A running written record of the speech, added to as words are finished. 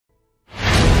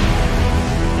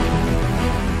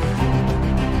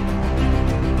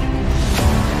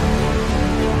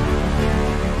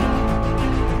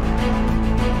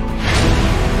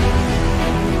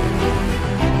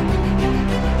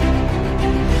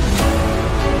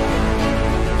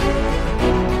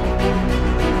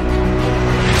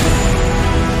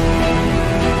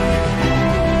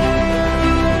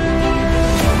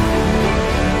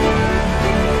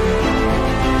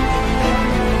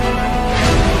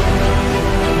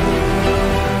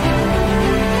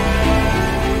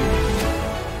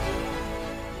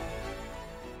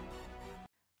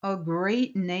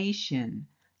great nation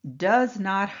does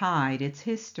not hide its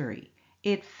history.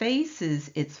 It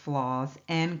faces its flaws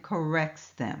and corrects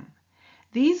them.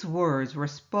 These words were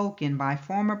spoken by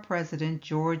former President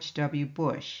George W.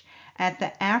 Bush at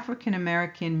the African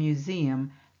American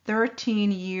Museum 13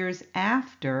 years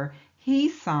after he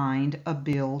signed a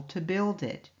bill to build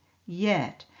it.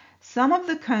 Yet, some of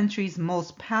the country's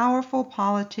most powerful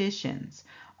politicians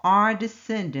are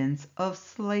descendants of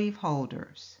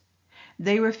slaveholders.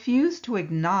 They refuse to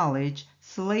acknowledge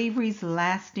slavery's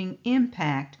lasting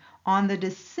impact on the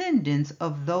descendants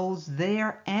of those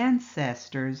their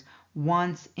ancestors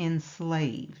once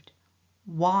enslaved.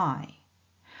 Why?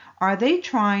 Are they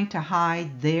trying to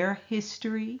hide their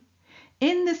history?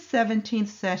 In the 17th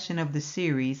session of the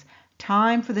series,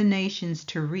 Time for the Nations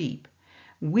to Reap,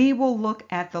 we will look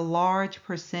at the large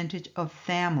percentage of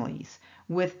families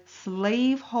with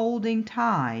slave-holding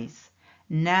ties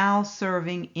now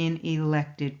serving in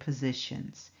elected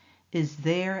positions. Is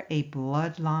there a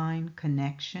bloodline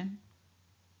connection?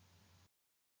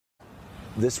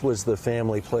 This was the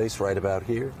family place right about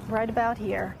here? Right about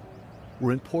here.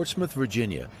 We're in Portsmouth,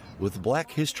 Virginia, with Black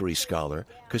history scholar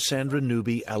Cassandra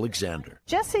Newby Alexander.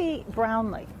 Jesse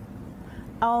Brownlee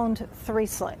owned 3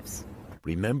 slaves.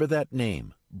 Remember that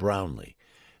name, Brownlee.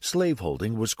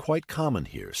 Slaveholding was quite common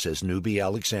here, says Newby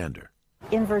Alexander.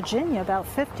 In Virginia, about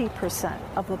 50%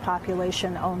 of the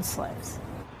population owned slaves.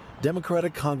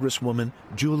 Democratic Congresswoman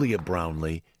Julia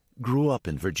Brownlee grew up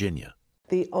in Virginia.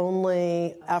 The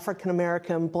only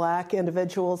African-American Black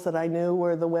individuals that I knew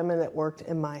were the women that worked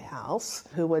in my house,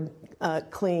 who would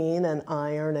clean and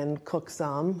iron and cook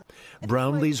some.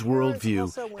 Brownlee's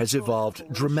worldview has evolved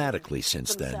dramatically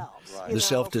since then. The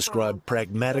self-described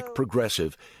pragmatic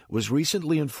progressive was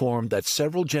recently informed that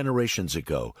several generations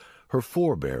ago, her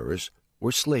forebears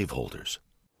were slaveholders.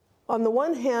 On the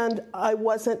one hand, I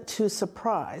wasn't too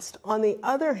surprised. On the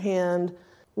other hand,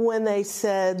 when they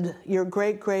said your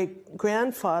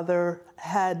great-great-grandfather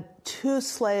had 2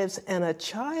 slaves and a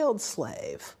child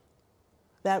slave,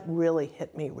 that really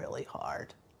hit me really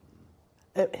hard.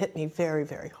 It hit me very,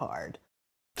 very hard.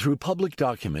 Through public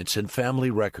documents and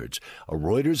family records, a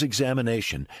Reuters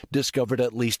examination discovered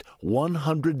at least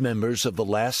 100 members of the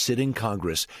last sitting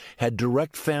Congress had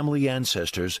direct family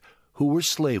ancestors who were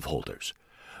slaveholders.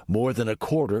 More than a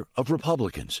quarter of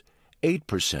Republicans,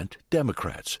 8%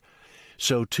 Democrats.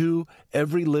 So too,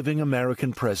 every living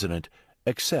American president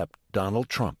except Donald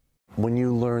Trump. When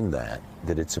you learned that,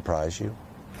 did it surprise you?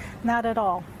 Not at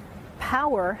all.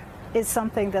 Power is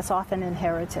something that's often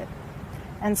inherited,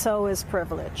 and so is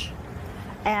privilege.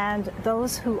 And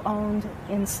those who owned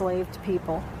enslaved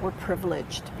people were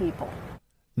privileged people.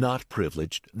 Not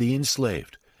privileged, the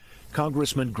enslaved.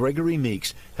 Congressman Gregory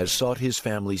Meeks has sought his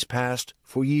family's past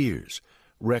for years.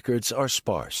 Records are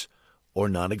sparse or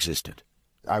non-existent.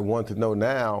 I want to know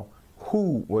now,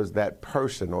 who was that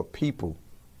person or people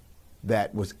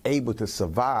that was able to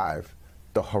survive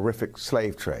the horrific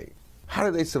slave trade? How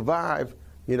did they survive,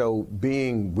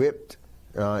 being whipped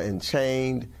and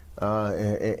chained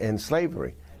in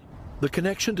slavery? The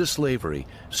connection to slavery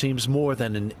seems more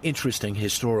than an interesting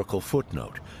historical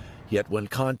footnote. Yet when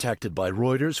contacted by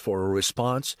Reuters for a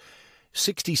response,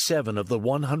 67 of the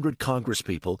 100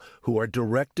 congresspeople who are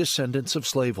direct descendants of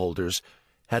slaveholders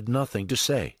had nothing to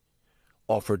say,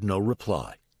 offered no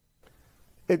reply.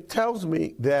 It tells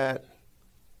me that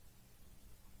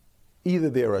either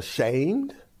they're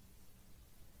ashamed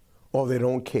or they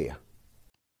don't care.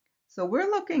 So we're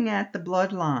looking at the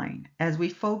bloodline as we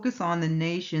focus on the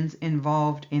nations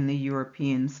involved in the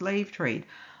European slave trade.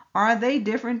 Are they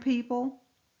different people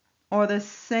or the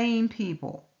same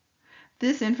people?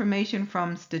 This information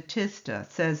from Statista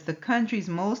says the countries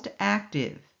most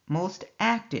active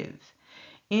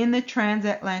in the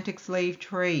transatlantic slave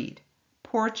trade,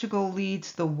 Portugal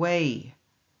leads the way.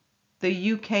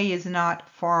 The UK is not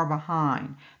far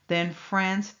behind. Then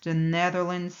France, the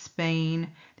Netherlands, Spain,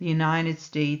 the United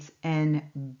States, and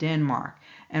Denmark.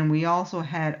 And we also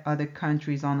had other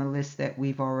countries on the list that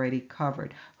we've already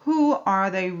covered. Who are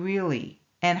they really,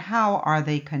 and how are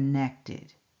they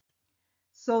connected?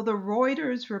 So the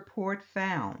Reuters report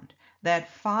found that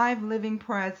 5 living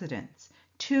presidents,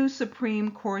 2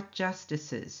 Supreme Court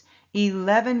justices,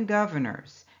 11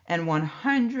 governors, and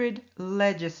 100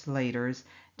 legislators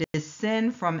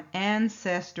descend from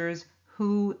ancestors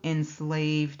who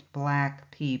enslaved Black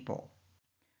people.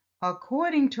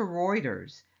 According to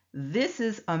Reuters, this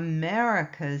is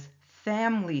America's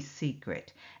family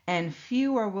secret, and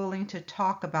few are willing to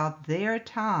talk about their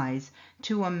ties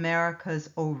to America's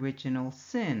original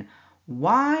sin.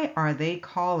 Why are they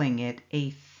calling it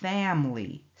a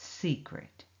family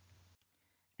secret?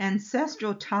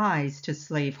 Ancestral ties to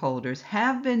slaveholders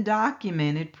have been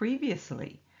documented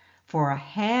previously for a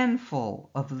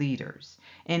handful of leaders,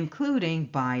 including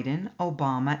Biden,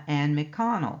 Obama, and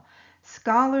McConnell.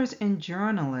 Scholars and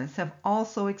journalists have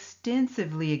also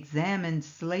extensively examined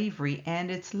slavery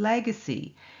and its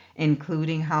legacy,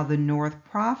 including how the North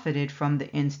profited from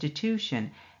the institution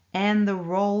and the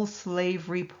role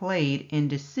slavery played in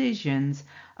decisions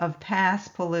of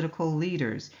past political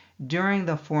leaders during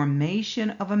the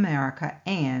formation of America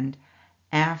and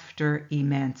after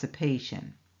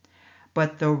emancipation.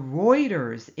 But the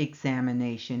Reuters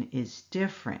examination is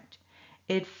different.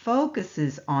 It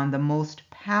focuses on the most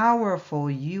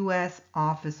powerful U.S.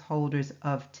 office holders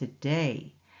of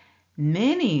today,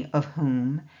 many of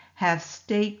whom have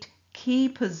staked key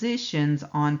positions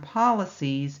on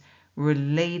policies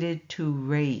related to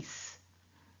race.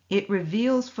 It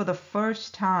reveals for the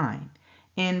first time,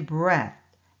 in breadth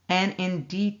and in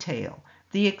detail,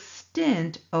 the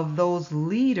extent of those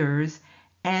leaders'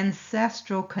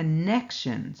 ancestral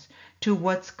connections to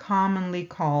what's commonly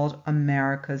called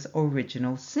America's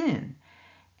original sin,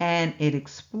 and it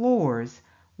explores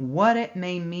what it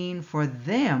may mean for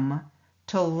them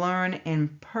to learn in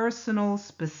personal,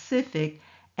 specific,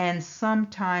 and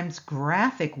sometimes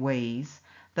graphic ways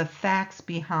the facts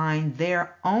behind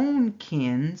their own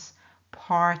kin's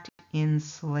part in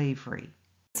slavery.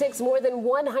 More than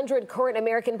 100 current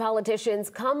American politicians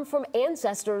come from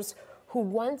ancestors who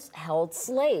once held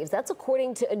slaves. That's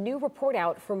according to a new report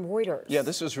out from Reuters. Yeah,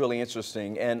 this is really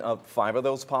interesting. And 5 of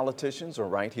those politicians are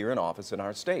right here in office in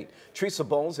our state. Teresa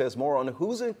Bowles has more on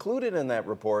who's included in that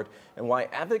report and why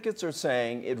advocates are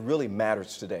saying it really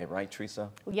matters today. Right, Teresa?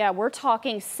 Yeah, we're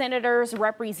talking senators,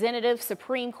 representatives,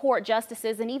 Supreme Court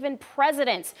justices, and even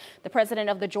presidents. The president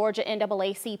of the Georgia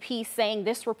NAACP saying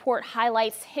this report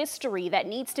highlights history that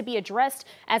needs to be addressed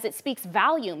as it speaks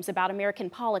volumes about American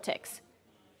politics.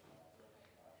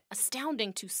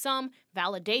 Astounding to some,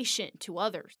 validation to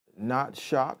others. Not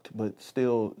shocked, but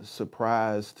still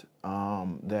surprised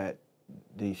that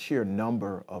the sheer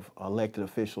number of elected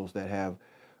officials that have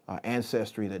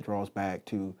ancestry that draws back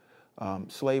to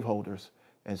slaveholders.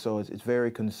 And so it's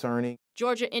very concerning.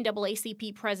 Georgia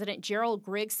NAACP President Gerald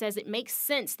Griggs says it makes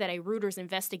sense that a Reuters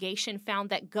investigation found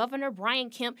that Governor Brian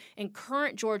Kemp and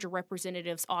current Georgia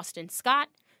Representatives Austin Scott,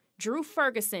 Drew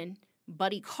Ferguson,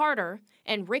 Buddy Carter,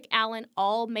 and Rick Allen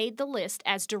all made the list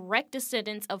as direct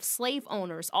descendants of slave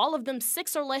owners, all of them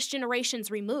 6 or less generations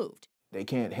removed. They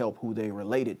can't help who they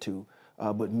related to,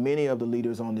 but many of the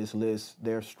leaders on this list,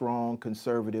 their strong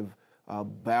conservative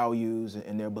values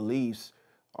and their beliefs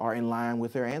are in line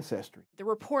with their ancestry. The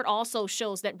report also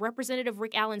shows that Representative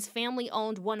Rick Allen's family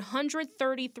owned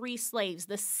 133 slaves,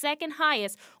 the second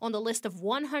highest on the list of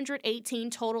 118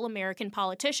 total American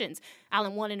politicians.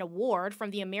 Allen won an award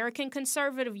from the American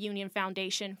Conservative Union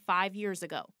Foundation 5 years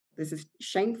ago. This is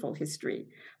shameful history,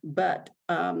 but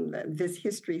this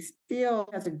history still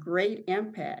has a great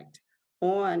impact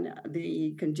on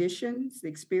the conditions, the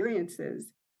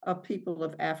experiences of people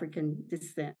of African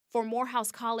descent. For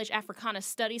Morehouse College Africana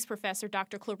Studies professor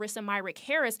Dr. Clarissa Myrick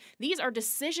Harris, these are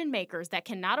decision makers that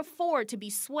cannot afford to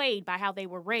be swayed by how they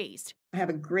were raised. I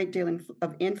have a great deal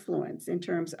of influence in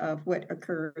terms of what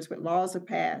occurs, what laws are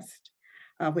passed,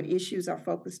 what issues are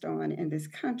focused on in this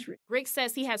country. Griggs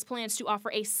says he has plans to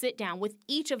offer a sit-down with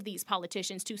each of these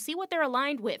politicians to see what they're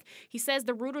aligned with. He says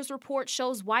the Reuters report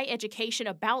shows why education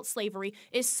about slavery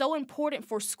is so important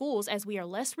for schools as we are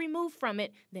less removed from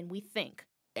it than we think.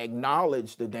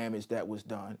 Acknowledge the damage that was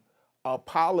done,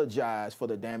 apologize for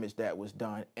the damage that was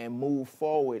done, and move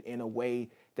forward in a way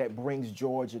that brings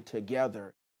Georgia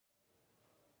together.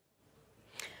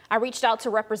 I reached out to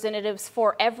representatives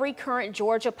for every current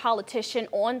Georgia politician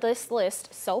on this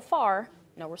list. So far,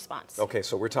 no response. Okay,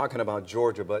 so we're talking about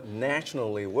Georgia, but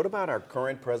nationally, what about our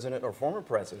current president or former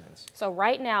presidents? So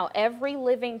right now, every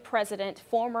living president,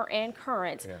 former and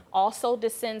current, also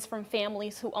descends from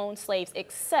families who own slaves,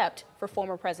 except for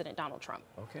former President Donald Trump.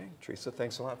 Okay, Teresa,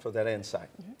 thanks a lot for that insight.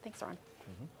 Thanks, Ron.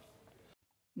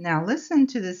 Now listen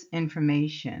to this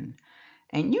information,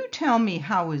 and you tell me,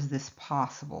 how is this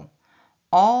possible?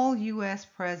 All U.S.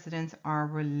 presidents are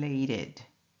related.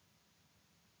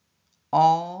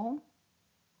 All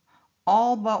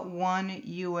but one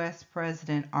U.S.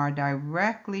 president are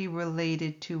directly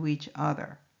related to each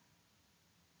other.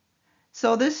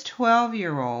 So this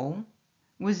 12-year-old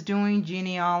was doing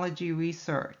genealogy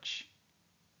research,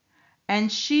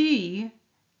 and she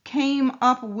came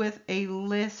up with a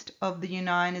list of the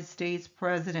United States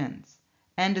presidents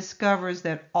and discovers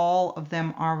that all of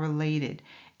them are related.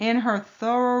 In her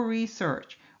thorough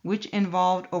research, which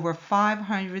involved over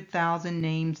 500,000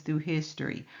 names through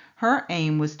history. Her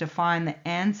aim was to find the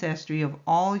ancestry of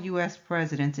all U.S.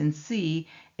 presidents and see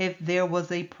if there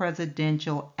was a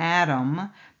presidential atom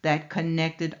that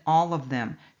connected all of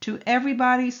them. To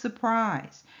everybody's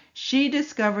surprise, she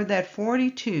discovered that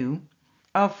 42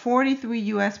 of 43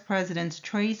 U.S. presidents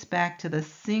trace back to the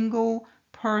single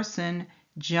person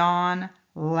John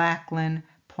Lackland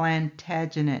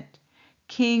Plantagenet,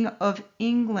 King of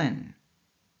England.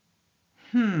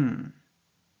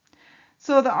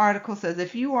 So the article says,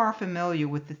 if you are familiar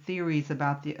with the theories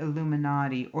about the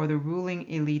Illuminati or the ruling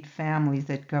elite families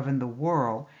that govern the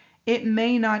world, it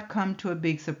may not come to a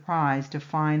big surprise to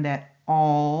find that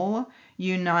all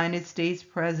United States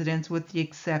presidents, with the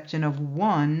exception of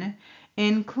one,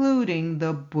 including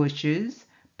the Bushes,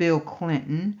 Bill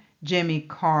Clinton, Jimmy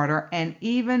Carter, and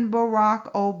even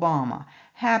Barack Obama,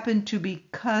 happen to be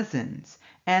cousins,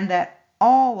 and that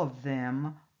all of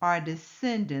them are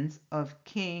descendants of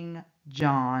King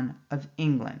John of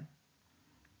England.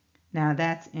 Now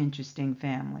that's interesting,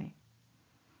 family.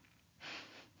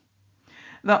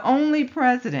 The only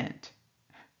president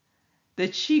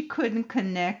that she couldn't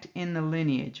connect in the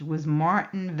lineage was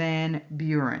Martin Van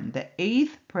Buren, the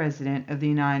 8th president of the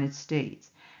United States.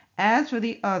 As for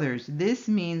the others, this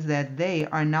means that they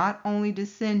are not only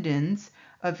descendants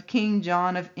of King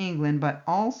John of England, but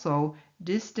also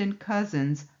distant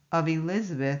cousins of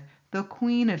Elizabeth, the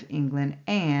Queen of England,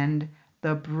 and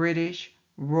the British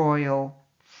royal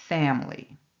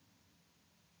family.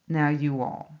 Now you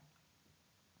all,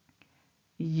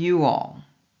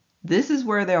 this is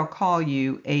where they'll call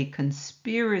you a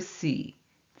conspiracy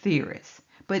theorist.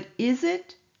 But is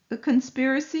it a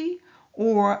conspiracy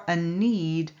or a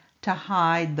need to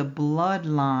hide the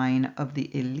bloodline of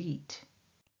the elite?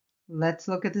 Let's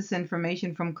look at this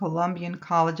information from Columbian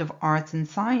College of Arts and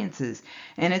Sciences,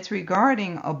 and it's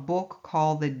regarding a book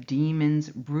called The Demon's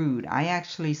Brood. I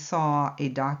actually saw a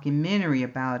documentary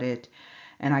about it,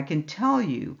 and I can tell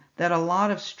you that a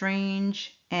lot of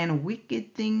strange and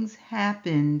wicked things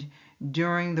happened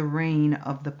during the reign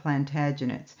of the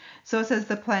Plantagenets. So it says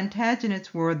the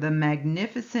Plantagenets were the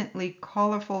magnificently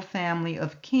colorful family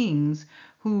of kings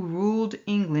who ruled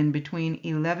England between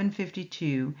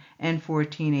 1152 and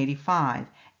 1485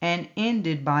 and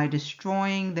ended by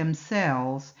destroying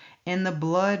themselves in the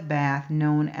bloodbath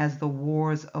known as the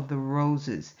Wars of the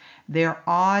Roses. Their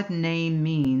odd name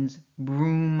means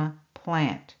broom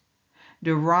plant,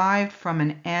 derived from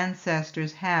an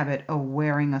ancestor's habit of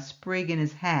wearing a sprig in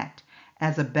his hat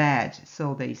as a badge,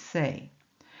 so they say.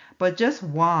 But just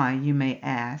why, you may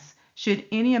ask, should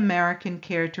any American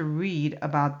care to read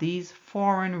about these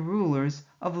foreign rulers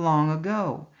of long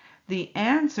ago? The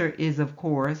answer is, of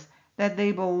course, that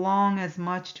they belong as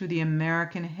much to the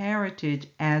American heritage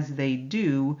as they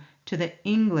do to the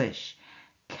English.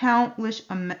 Countless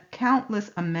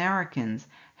Americans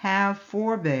have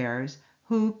forebears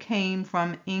who came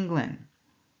from England,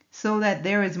 so that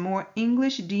there is more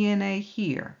English DNA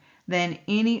here than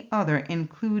any other,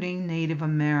 including Native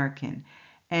American.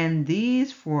 And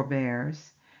these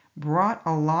forebears brought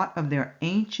a lot of their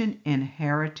ancient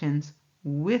inheritance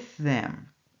with them.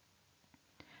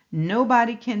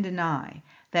 Nobody can deny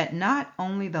that not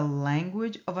only the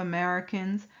language of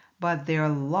Americans, but their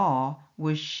law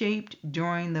was shaped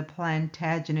during the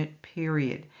Plantagenet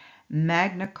period.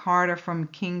 Magna Carta from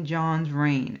King John's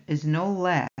reign is no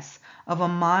less of a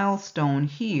milestone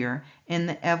here in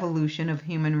the evolution of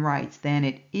human rights than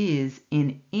it is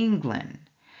in England,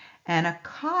 and a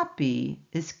copy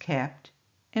is kept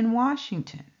in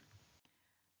Washington.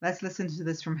 Let's listen to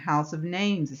this from House of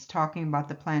Names. It's talking about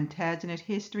the Plantagenet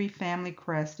history, family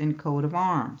crest, and coat of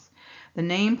arms. The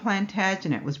name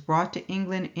Plantagenet was brought to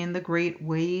England in the great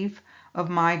wave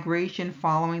of migration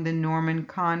following the Norman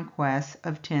conquest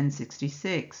of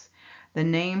 1066. The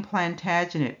name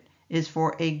Plantagenet is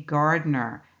for a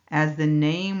gardener, as the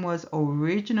name was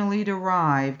originally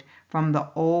derived from the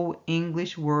Old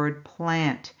English word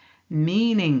plant,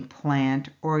 meaning plant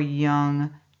or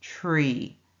young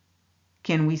tree.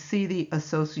 Can we see the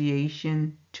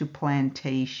association to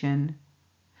plantation?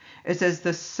 It says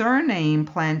the surname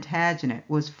Plantagenet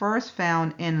was first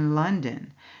found in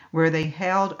London, where they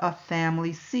held a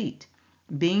family seat,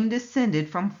 being descended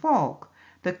from Fulk,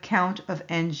 the Count of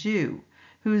Anjou,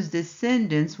 whose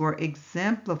descendants were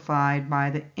exemplified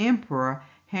by the Emperor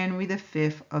Henry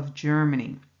V of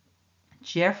Germany.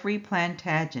 Geoffrey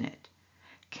Plantagenet,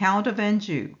 Count of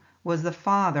Anjou, was the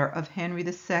father of Henry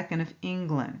II of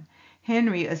England.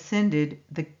 Henry ascended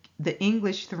the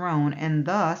English throne and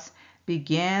thus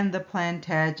began the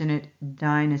Plantagenet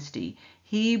dynasty.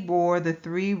 He bore the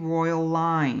 3 royal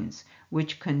lines,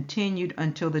 which continued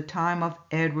until the time of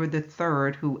Edward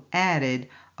III, who added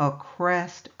a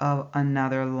crest of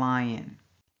another lion.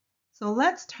 So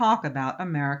let's talk about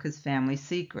America's family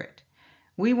secret.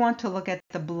 We want to look at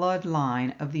the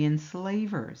bloodline of the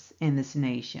enslavers in this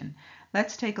nation.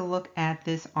 Let's take a look at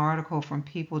this article from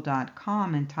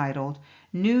people.com entitled,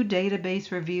 New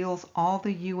Database Reveals All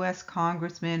the U.S.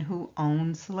 Congressmen Who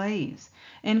Owned Slaves,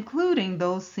 including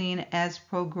those seen as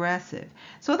progressive.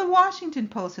 So the Washington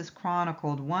Post has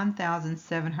chronicled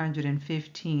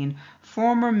 1,715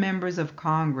 former members of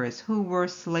Congress who were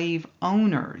slave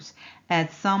owners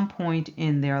at some point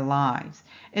in their lives.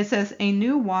 It says a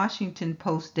new Washington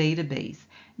Post database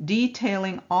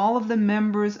detailing all of the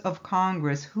members of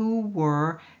Congress who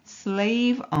were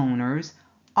slave owners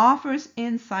offers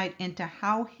insight into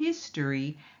how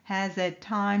history has at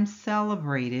times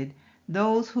celebrated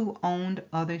those who owned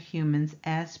other humans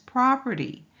as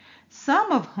property,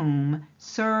 some of whom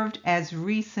served as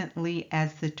recently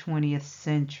as the 20th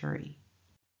century.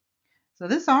 So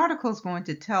this article is going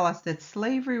to tell us that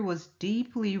slavery was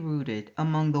deeply rooted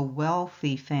among the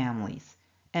wealthy families,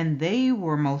 and they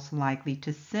were most likely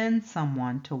to send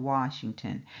someone to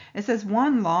Washington. It says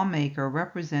one lawmaker,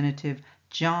 Representative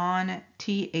John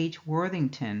T.H.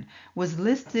 Worthington, was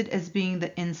listed as being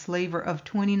the enslaver of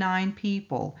 29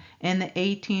 people in the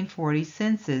 1840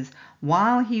 census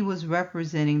while he was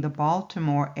representing the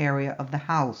Baltimore area of the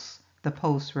House, the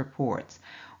Post reports.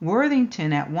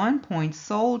 Worthington at one point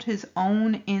sold his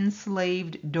own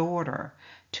enslaved daughter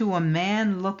to a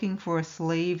man looking for a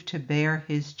slave to bear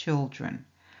his children.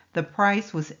 The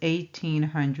price was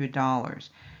 $1,800.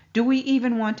 Do we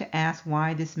even want to ask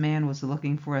why this man was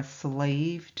looking for a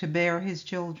slave to bear his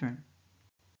children?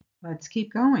 Let's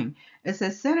keep going. It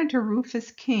says Senator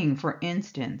Rufus King, for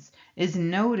instance, is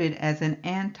noted as an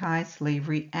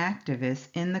anti-slavery activist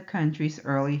in the country's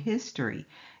early history.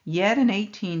 Yet in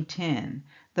 1810,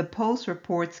 the Post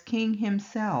reports King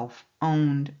himself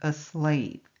owned a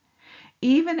slave.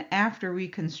 Even after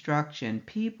Reconstruction,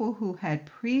 people who had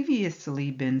previously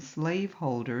been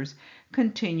slaveholders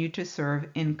continued to serve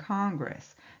in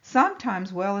Congress,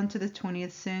 sometimes well into the 20th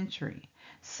century.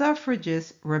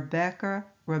 Suffragist Rebecca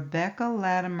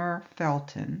Latimer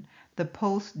Felton, the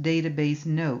Post database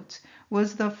notes,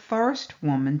 was the first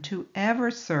woman to ever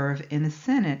serve in the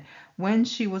Senate when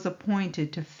she was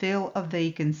appointed to fill a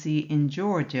vacancy in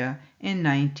Georgia in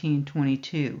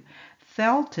 1922.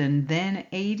 Felton, then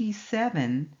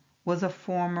 87, was a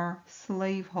former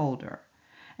slaveholder.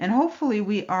 And hopefully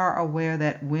we are aware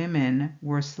that women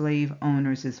were slave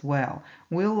owners as well.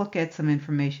 We'll look at some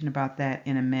information about that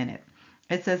in a minute.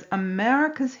 It says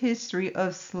America's history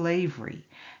of slavery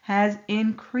has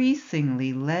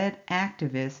increasingly led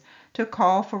activists to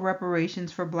call for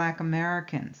reparations for Black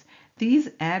Americans. These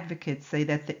advocates say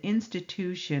that the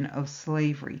institution of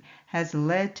slavery has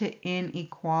led to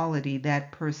inequality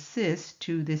that persists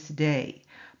to this day,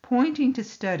 pointing to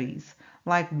studies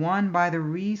like one by the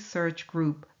research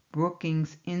group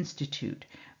Brookings Institute,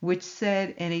 which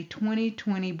said in a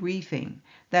 2020 briefing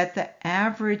that the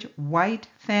average white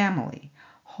family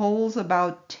holds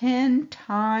about 10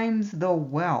 times the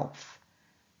wealth,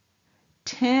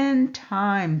 10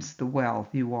 times the wealth,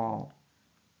 you all,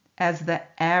 as the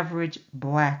average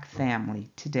Black family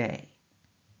today.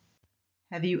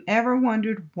 Have you ever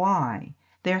wondered why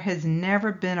there has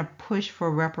never been a push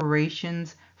for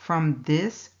reparations from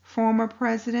this former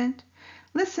president?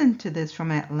 Listen to this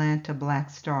from Atlanta Black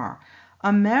Star.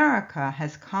 America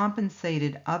has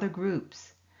compensated other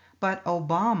groups, but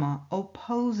Obama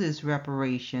opposes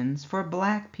reparations for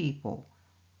Black people.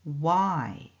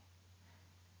 Why?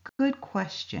 Good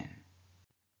question.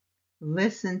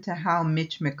 Listen to how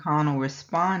Mitch McConnell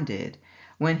responded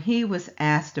when he was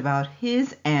asked about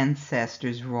his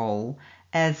ancestors' role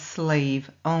as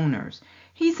slave owners.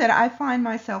 He said, I find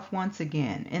myself once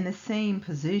again in the same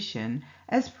position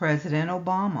as President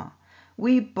Obama.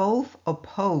 We both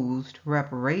opposed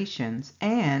reparations,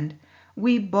 and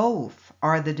we both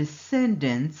are the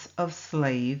descendants of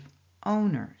slave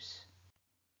owners.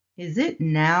 Is it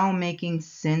now making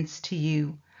sense to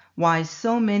you why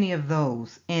so many of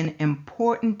those in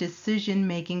important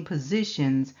decision-making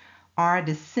positions are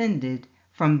descended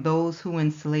from those who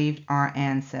enslaved our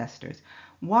ancestors?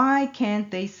 Why can't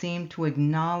they seem to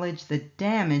acknowledge the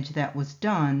damage that was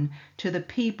done to the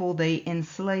people they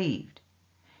enslaved?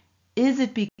 Is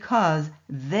it because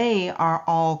they are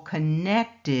all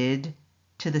connected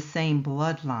to the same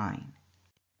bloodline?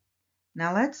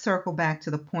 Now let's circle back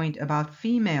to the point about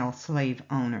female slave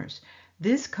owners.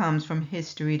 This comes from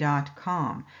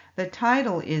History.com. The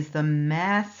title is The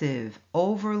Massive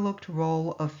Overlooked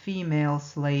Role of Female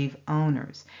Slave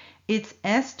Owners. It's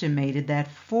estimated that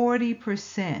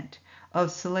 40% of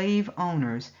slave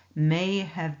owners may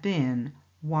have been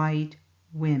white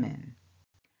women.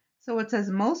 So it says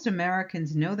most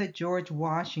Americans know that George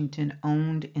Washington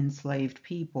owned enslaved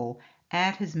people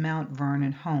at his Mount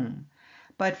Vernon home,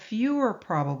 but fewer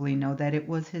probably know that it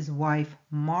was his wife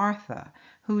Martha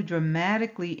who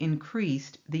dramatically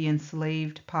increased the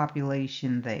enslaved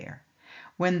population there.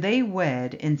 When they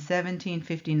wed in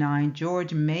 1759,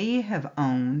 George may have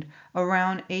owned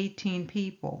around 18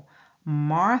 people.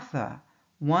 Martha,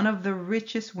 one of the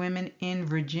richest women in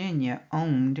Virginia,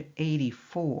 owned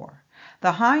 84.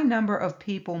 The high number of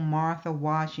people Martha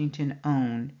Washington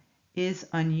owned is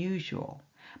unusual,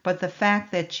 but the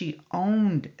fact that she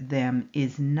owned them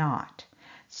is not.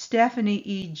 Stephanie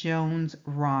E. Jones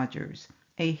Rogers,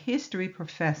 a history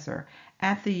professor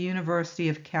at the University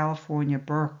of California,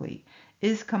 Berkeley,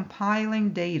 is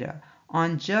compiling data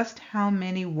on just how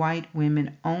many white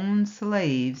women owned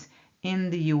slaves in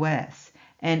the U.S.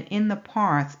 and in the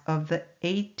parts of the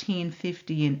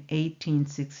 1850 and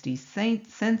 1860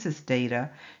 census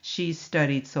data she's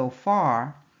studied so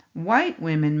far, white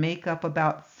women make up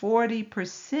about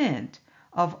 40%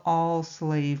 of all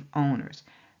slave owners.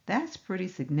 That's pretty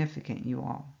significant, you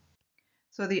all.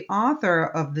 So the author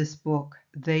of this book,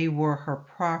 They Were Her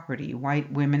Property,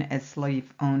 White Women as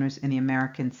Slave Owners in the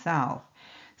American South,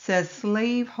 says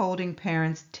slave-holding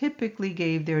parents typically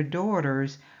gave their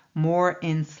daughters more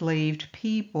enslaved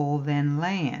people than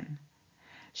land.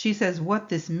 She says what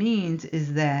this means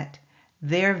is that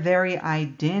their very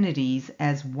identities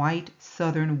as white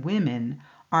Southern women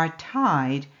are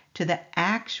tied to the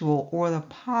actual or the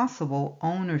possible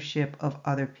ownership of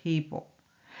other people.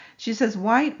 She says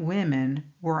white women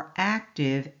were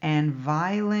active and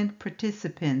violent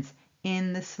participants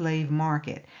in the slave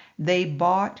market. They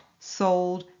bought,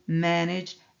 sold,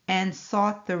 managed, and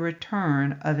sought the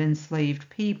return of enslaved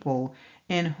people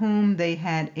in whom they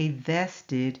had a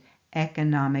vested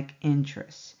economic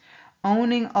interest.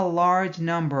 Owning a large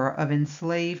number of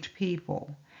enslaved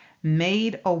people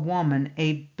made a woman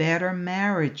a better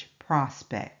marriage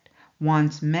prospect.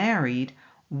 Once married,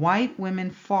 white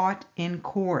women fought in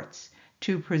courts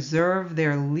to preserve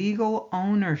their legal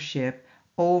ownership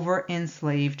over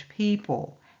enslaved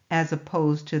people as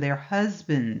opposed to their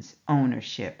husband's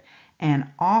ownership, and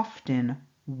often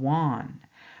won.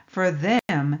 For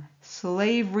them,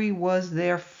 slavery was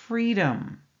their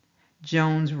freedom,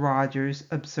 Jones Rogers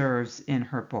observes in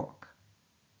her book.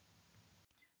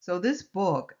 So this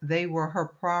book, They Were Her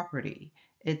Property,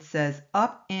 it says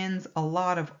upends a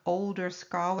lot of older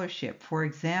scholarship. For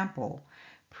example,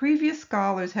 previous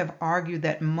scholars have argued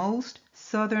that most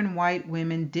Southern white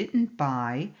women didn't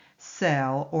buy,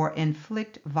 sell, or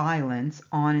inflict violence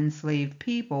on enslaved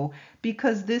people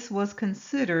because this was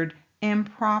considered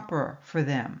improper for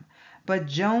them. But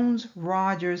Jones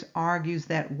Rogers argues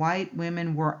that white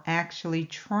women were actually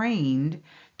trained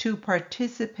to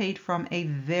participate from a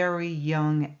very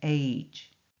young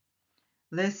age.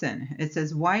 Listen, it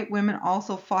says white women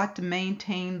also fought to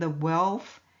maintain the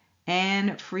wealth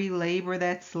and free labor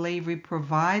that slavery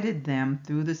provided them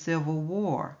through the Civil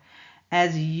War.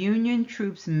 As Union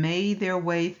troops made their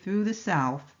way through the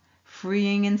South,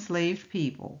 freeing enslaved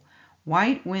people,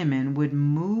 white women would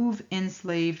move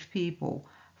enslaved people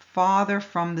farther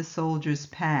from the soldiers'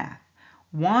 path.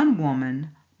 One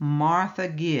woman, Martha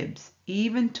Gibbs,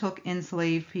 even took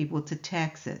enslaved people to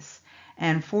Texas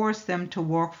and forced them to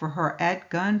work for her at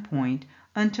gunpoint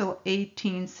until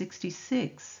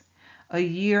 1866, a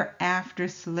year after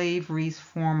slavery's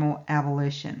formal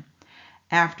abolition.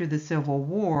 After the Civil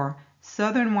War,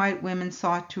 Southern white women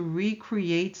sought to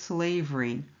recreate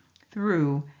slavery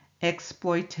through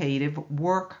exploitative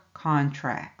work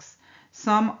contracts.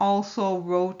 Some also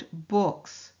wrote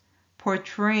books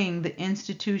portraying the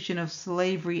institution of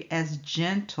slavery as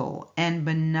gentle and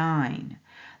benign,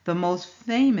 the most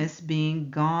famous being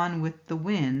Gone with the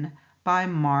Wind by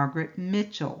Margaret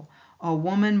Mitchell, a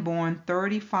woman born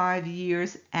 35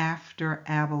 years after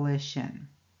abolition.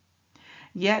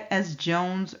 Yet, as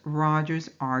Jones Rogers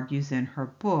argues in her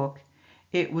book,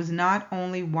 it was not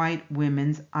only white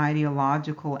women's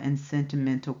ideological and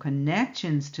sentimental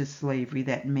connections to slavery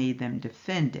that made them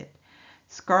defend it.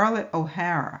 Scarlett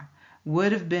O'Hara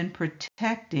would have been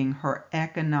protecting her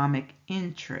economic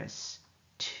interests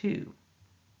too.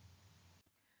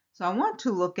 So I want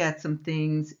to look at some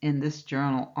things in this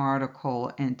journal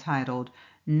article entitled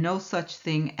no such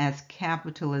thing as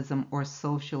capitalism or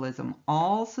socialism.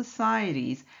 All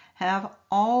societies have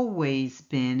always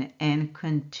been and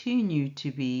continue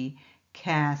to be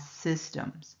caste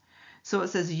systems. So it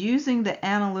says, using the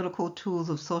analytical tools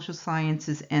of social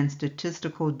sciences and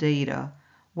statistical data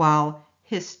while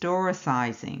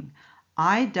historicizing,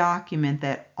 I document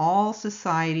that all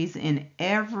societies in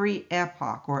every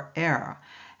epoch or era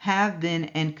have been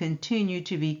and continue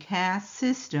to be caste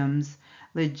systems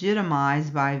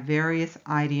legitimized by various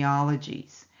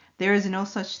ideologies. There is no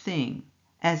such thing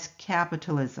as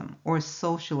capitalism or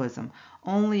socialism,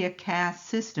 only a caste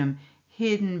system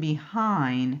hidden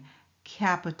behind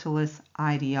capitalist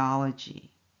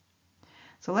ideology.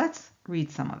 So let's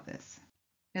read some of this.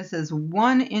 It says,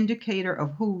 one indicator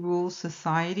of who rules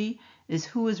society is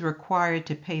who is required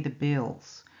to pay the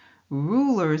bills.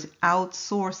 Rulers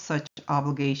outsource such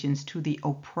obligations to the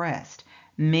oppressed,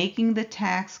 making the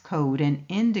tax code an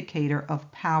indicator of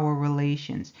power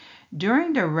relations.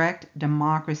 During direct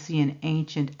democracy in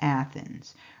ancient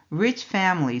Athens, rich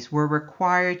families were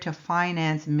required to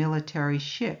finance military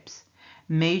ships,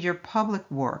 major public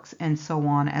works, and so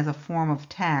on as a form of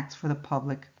tax for the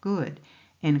public good.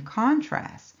 In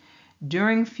contrast,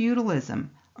 during feudalism,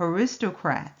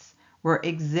 aristocrats were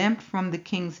exempt from the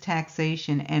king's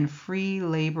taxation and free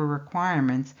labor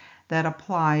requirements that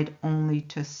applied only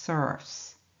to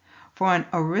serfs. For an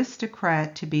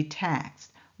aristocrat to be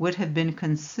taxed would have been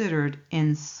considered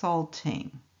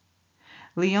insulting.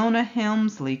 Leona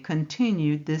Helmsley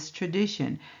continued this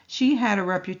tradition. She had a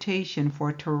reputation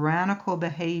for tyrannical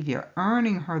behavior,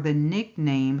 earning her the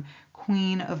nickname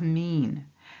Queen of Mean.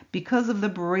 Because of the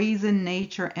brazen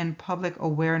nature and public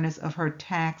awareness of her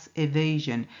tax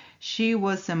evasion, she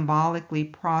was symbolically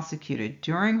prosecuted.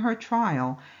 During her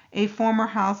trial, a former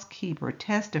housekeeper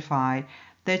testified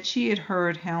that she had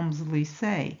heard Helmsley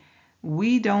say,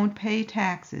 "We don't pay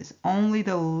taxes, only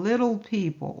the little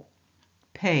people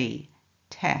pay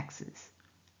taxes."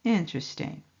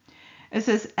 Interesting. It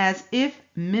says, as if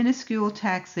minuscule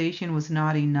taxation was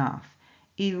not enough,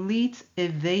 elites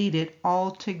evaded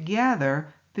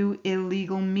altogether through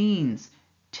illegal means,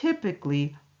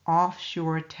 typically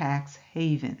offshore tax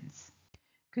havens.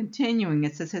 Continuing,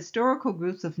 it says historical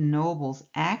groups of nobles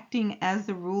acting as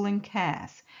the ruling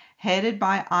caste, headed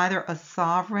by either a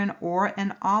sovereign or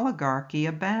an oligarchy,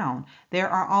 abound. There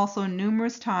are also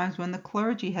numerous times when the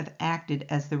clergy have acted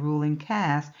as the ruling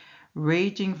caste,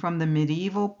 ranging from the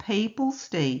medieval papal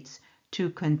states to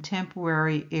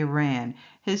contemporary Iran.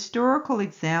 Historical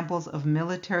examples of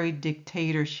military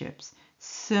dictatorships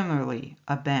similarly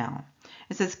abound.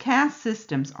 It says caste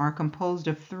systems are composed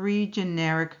of three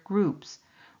generic groups: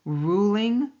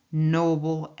 ruling,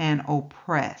 noble, and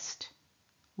oppressed.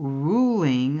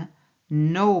 Ruling,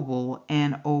 noble,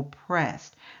 and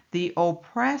oppressed. The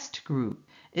oppressed group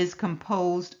is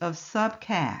composed of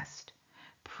subcaste,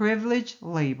 privileged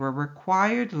labor,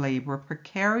 required labor,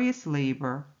 precarious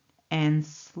labor, and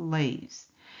slaves.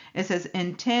 It says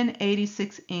in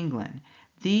 1086 England,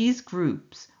 these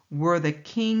groups were the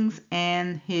king's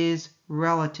and his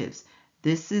relatives.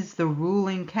 This is the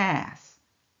ruling caste.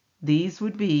 These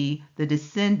would be the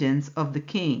descendants of the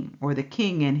king, or the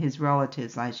king and his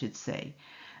relatives, I should say.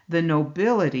 The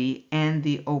nobility and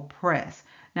the oppressed.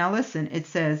 Now listen, it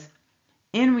says,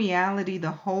 in reality,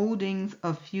 the holdings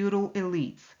of feudal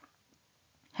elites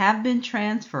have been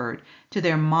transferred to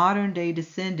their modern day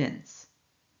descendants.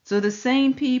 So the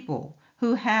same people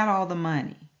who had all the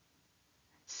money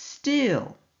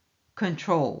still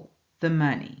control the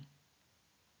money.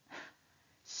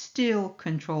 Still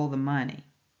control the money.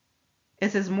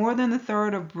 It says more than a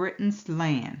third of Britain's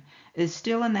land is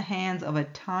still in the hands of a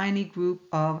tiny group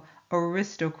of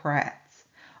aristocrats.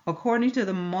 According to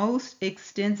the most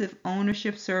extensive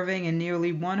ownership survey in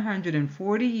nearly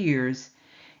 140 years,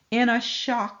 in a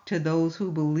shock to those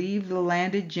who believed the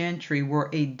landed gentry were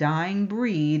a dying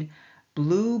breed,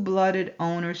 blue-blooded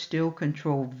owners still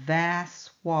control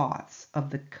vast swaths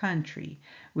of the country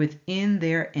within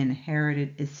their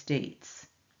inherited estates.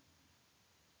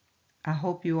 I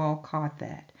hope you all caught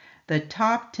that. The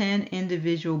top 10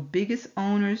 individual biggest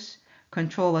owners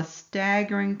control a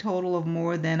staggering total of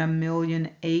more than 1 million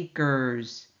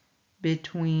acres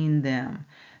between them.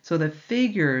 So the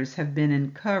figures have been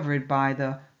uncovered by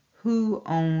the Who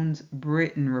Owns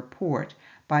Britain report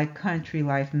by Country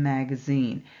Life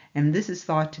magazine, and this is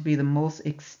thought to be the most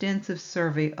extensive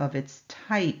survey of its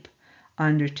type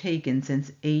undertaken since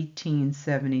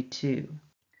 1872.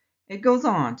 It goes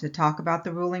on to talk about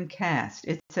the ruling caste.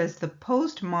 It says the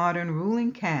postmodern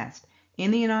ruling caste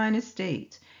in the United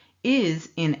States is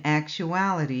in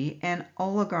actuality an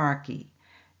oligarchy.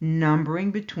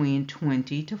 numbering between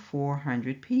 20 to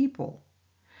 400 people.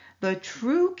 The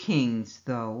true kings,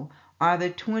 though, are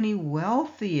the 20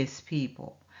 wealthiest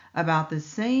people, about the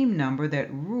same number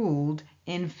that ruled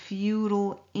in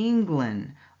feudal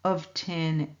England of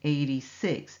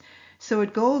 1086. So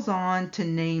it goes on to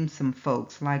name some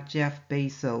folks like Jeff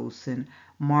Bezos and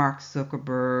Mark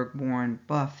Zuckerberg, Warren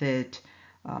Buffett,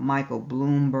 Michael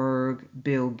Bloomberg,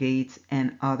 Bill Gates,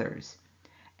 and others.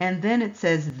 And then it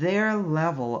says their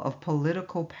level of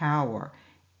political power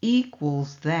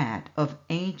equals that of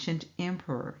ancient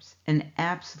emperors and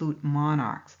absolute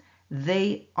monarchs.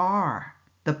 They are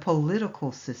the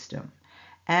political system,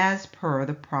 as per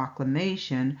the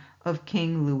proclamation of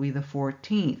King Louis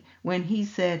XIV, when he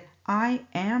said, "I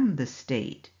am the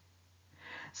state."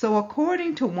 So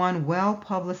according to one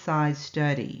well-publicized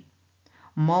study,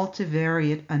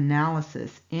 multivariate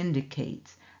analysis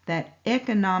indicates that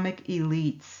economic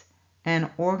elites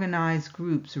and organized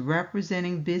groups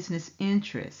representing business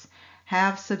interests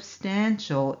have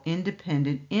substantial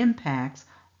independent impacts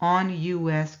on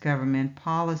U.S. government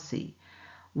policy,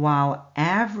 while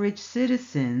average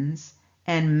citizens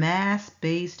and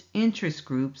mass-based interest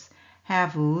groups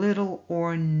have little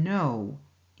or no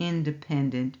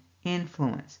independent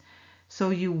influence. So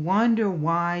you wonder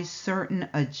why certain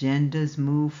agendas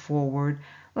move forward,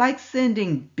 like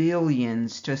sending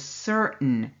billions to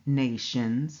certain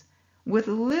nations with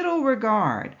little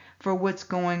regard for what's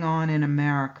going on in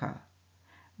America.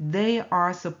 They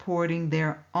are supporting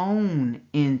their own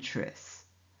interests.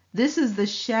 This is the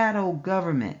shadow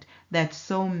government that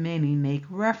so many make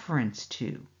reference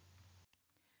to.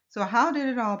 So how did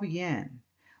it all begin?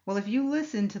 Well, if you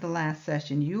listened to the last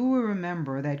session, you will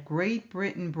remember that Great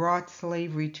Britain brought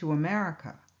slavery to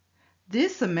America.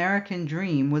 This American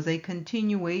dream was a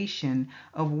continuation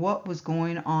of what was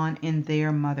going on in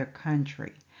their mother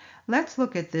country. Let's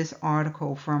look at this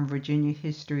article from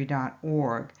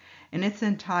virginiahistory.org, and it's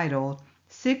entitled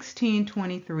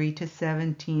 1623 to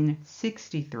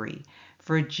 1763,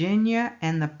 Virginia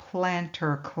and the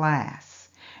Planter Class.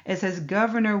 It says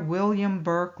Governor William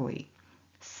Berkeley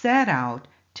set out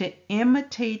to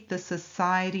imitate the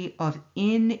society of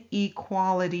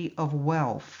inequality of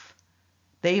wealth.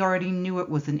 They already knew it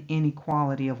was an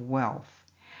inequality of wealth.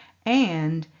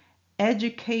 And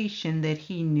education that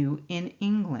he knew in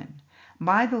England.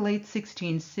 By the late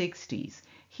 1660s,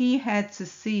 he had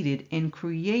succeeded in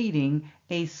creating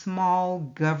a small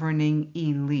governing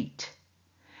elite.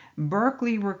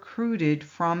 Berkeley recruited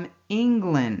from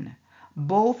England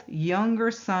both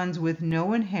younger sons with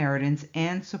no inheritance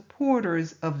and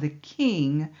supporters of the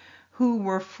king who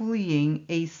were fleeing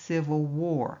a civil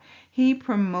war. He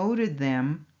promoted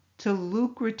them to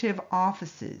lucrative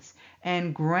offices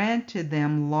and granted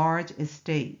them large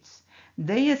estates.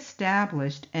 They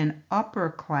established an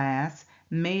upper class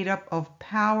made up of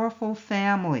powerful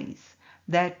families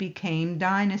that became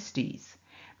dynasties.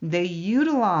 They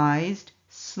utilized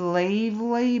slave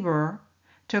labor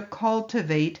to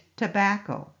cultivate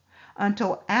tobacco.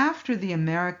 Until after the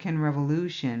American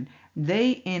Revolution,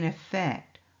 they in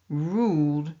effect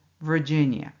ruled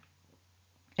Virginia.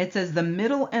 It says the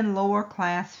middle and lower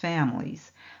class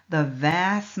families, the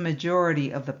vast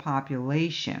majority of the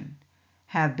population,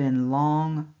 have been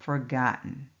long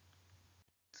forgotten.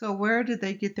 So where did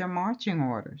they get their marching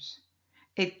orders?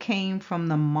 It came from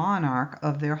the monarch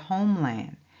of their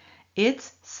homeland.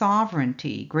 Its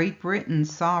sovereignty, Great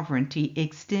Britain's sovereignty,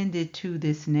 extended to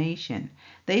this nation.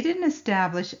 They didn't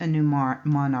establish a new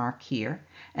monarch here,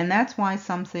 and that's why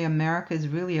some say America is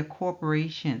really a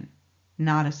corporation,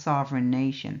 not a sovereign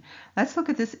nation. Let's look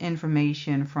at this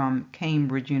information from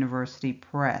Cambridge University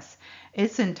Press.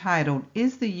 It's entitled,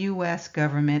 "Is the U.S.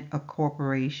 Government a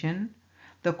Corporation?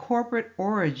 The Corporate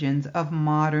Origins of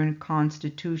Modern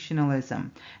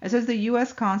Constitutionalism." It says the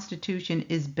U.S. Constitution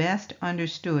is best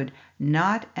understood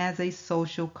not as a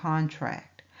social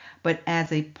contract, but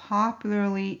as a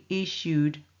popularly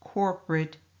issued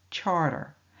corporate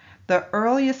charter. The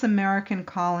earliest American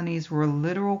colonies were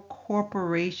literal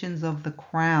corporations of the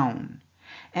crown,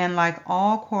 and like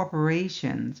all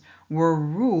corporations, were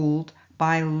ruled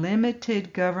by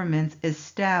limited governments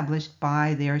established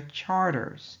by their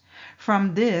charters.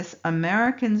 From this,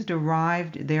 Americans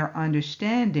derived their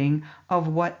understanding of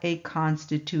what a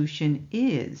constitution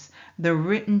is, the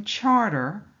written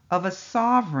charter of a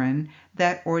sovereign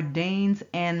that ordains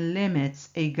and limits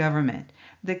a government.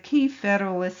 The key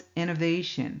Federalist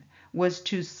innovation was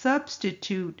to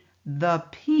substitute the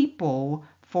people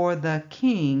for the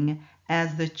king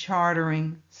as the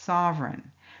chartering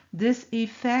sovereign. This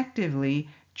effectively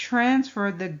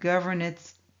transferred the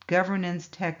governance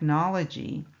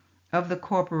technology of the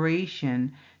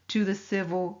corporation to the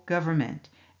civil government,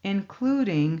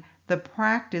 including the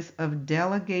practice of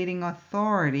delegating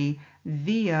authority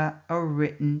via a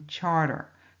written charter,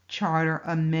 charter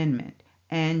amendment,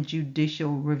 and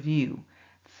judicial review.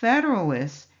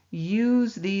 Federalists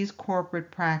use these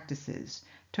corporate practices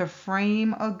to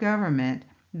frame a government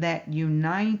that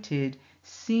united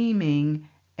seeming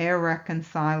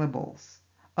irreconcilables,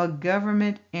 a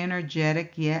government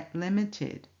energetic yet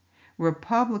limited,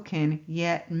 Republican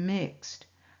yet mixed,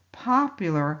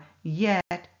 popular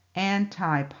yet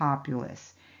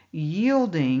anti-populist,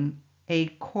 yielding a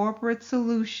corporate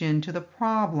solution to the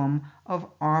problem of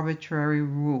arbitrary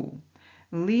rule.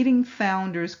 Leading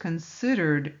founders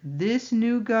considered this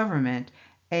new government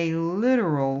a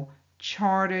literal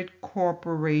chartered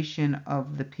corporation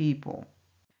of the people.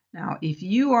 Now, if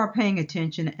you are paying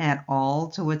attention at all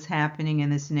to what's happening in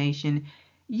this nation,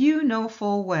 you know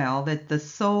full well that the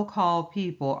so-called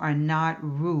people are not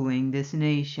ruling this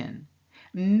nation.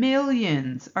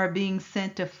 Millions are being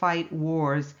sent to fight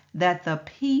wars that the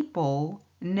people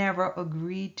never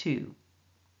agreed to.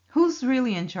 Who's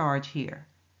really in charge here?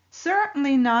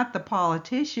 Certainly not the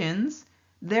politicians.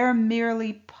 They're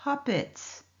merely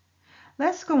puppets.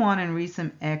 Let's go on and read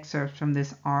some excerpts from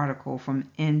this article from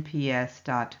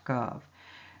nps.gov.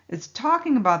 It's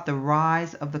talking about the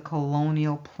rise of the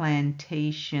colonial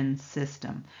plantation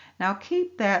system. Now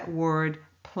keep that word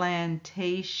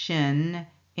plantation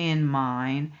in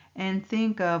mind and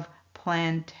think of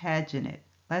Plantagenet.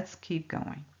 Let's keep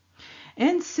going.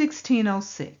 In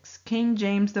 1606, King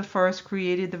James I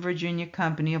created the Virginia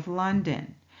Company of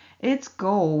London. Its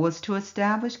goal was to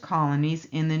establish colonies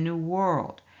in the New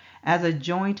World. As a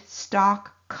joint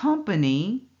stock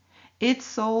company, it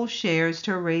sold shares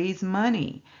to raise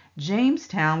money.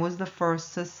 Jamestown was the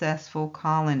first successful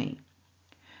colony.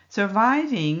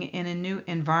 Surviving in a new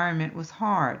environment was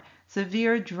hard.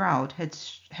 Severe drought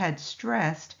had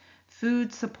stressed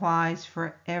food supplies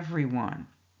for everyone.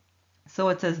 So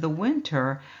it says the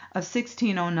winter of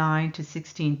 1609 to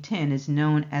 1610 is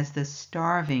known as the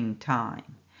starving time.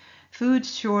 Food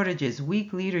shortages,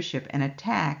 weak leadership, and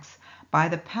attacks by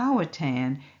the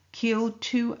Powhatan killed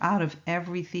 2 out of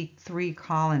every 3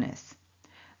 colonists.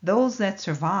 Those that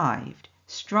survived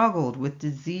struggled with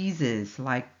diseases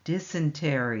like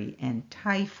dysentery and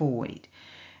typhoid.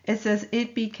 It says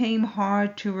it became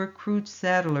hard to recruit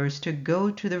settlers to go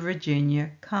to the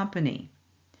Virginia Company.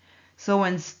 So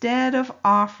instead of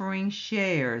offering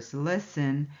shares,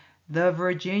 listen, the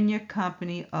Virginia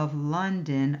Company of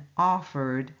London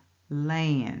offered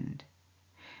land.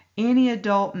 Any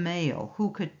adult male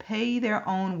who could pay their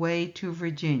own way to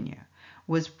Virginia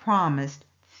was promised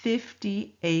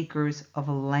 50 acres of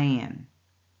land.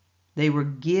 They were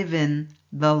given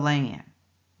the land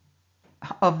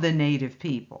of the native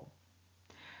people.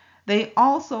 They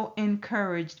also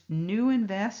encouraged new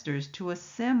investors to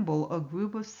assemble a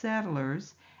group of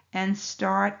settlers and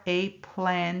start a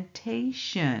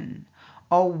plantation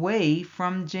away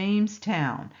from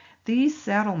Jamestown. These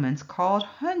settlements, called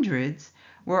hundreds,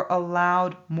 were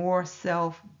allowed more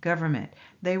self-government.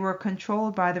 They were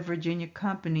controlled by the Virginia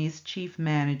Company's chief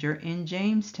manager in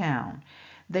Jamestown.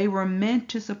 They were meant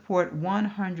to support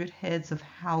 100 heads of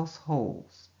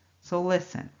households. So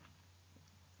listen.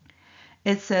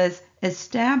 It says,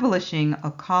 establishing a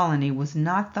colony was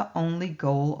not the only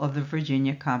goal of the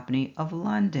Virginia Company of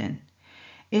London.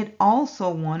 It also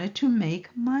wanted to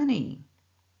make money.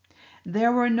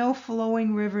 There were no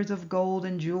flowing rivers of gold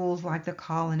and jewels like the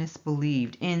colonists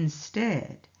believed.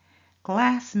 Instead,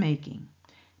 glassmaking,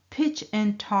 pitch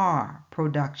and tar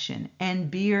production,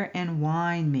 and beer and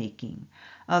wine making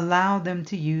allowed them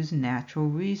to use natural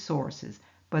resources,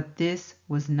 but this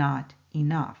was not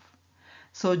enough.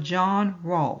 So John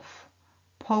Rolfe,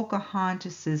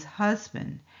 Pocahontas's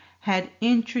husband, had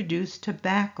introduced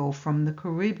tobacco from the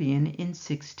Caribbean in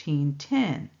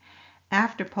 1610.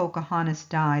 After Pocahontas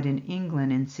died in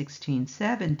England in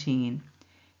 1617,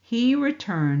 he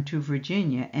returned to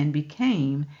Virginia and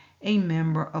became a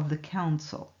member of the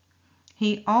council.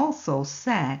 He also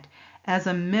sat as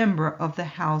a member of the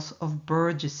House of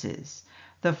Burgesses,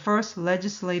 the first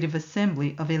legislative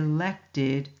assembly of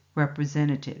elected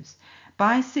representatives.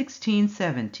 By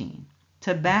 1617,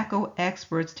 tobacco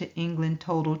exports to England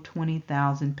totaled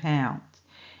 20,000 pounds.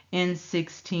 In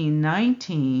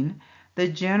 1619, the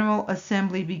General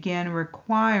Assembly began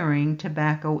requiring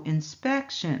tobacco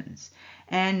inspections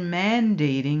and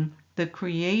mandating the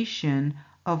creation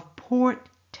of port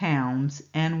towns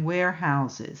and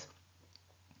warehouses.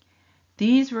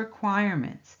 These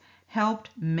requirements helped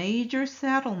major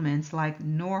settlements like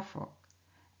Norfolk,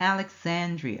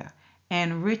 Alexandria,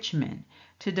 and Richmond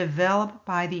to develop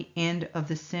by the end of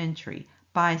the century.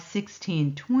 By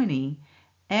 1620,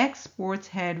 exports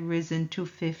had risen to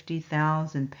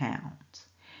 50,000 pounds.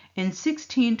 In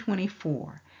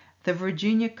 1624, the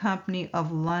Virginia Company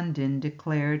of London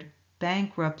declared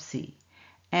bankruptcy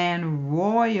and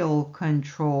royal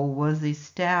control was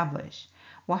established.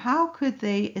 Well, how could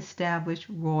they establish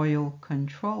royal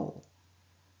control?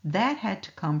 That had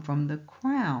to come from the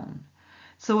crown.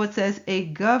 So it says a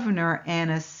governor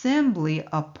and assembly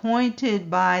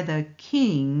appointed by the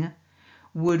king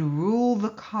would rule the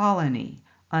colony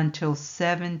until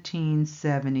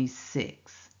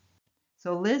 1776.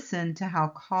 So listen to how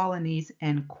colonies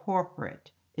and corporate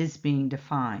is being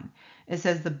defined. It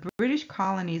says the British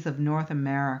colonies of North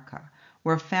America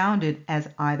were founded as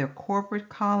either corporate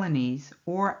colonies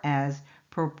or as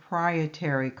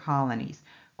proprietary colonies.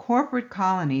 Corporate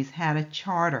colonies had a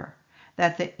charter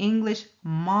that the English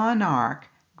monarch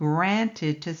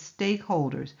granted to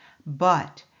stakeholders,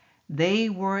 but they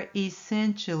were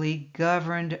essentially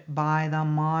governed by the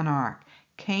monarch.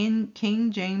 King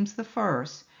James I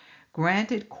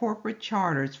granted corporate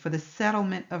charters for the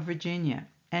settlement of Virginia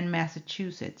and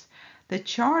Massachusetts. The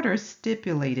charter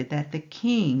stipulated that the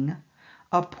king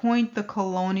appoint the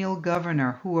colonial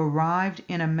governor who arrived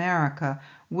in America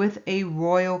with a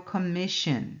royal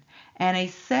commission and a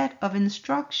set of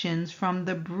instructions from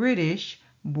the British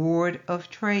Board of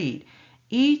Trade.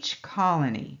 Each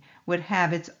colony would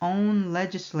have its own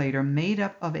legislator made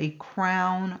up of a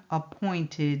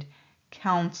crown-appointed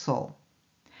council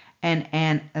and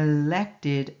an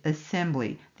elected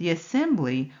assembly. The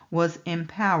assembly was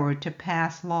empowered to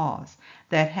pass laws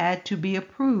that had to be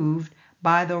approved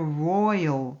by the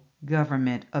royal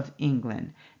government of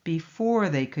England before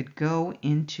they could go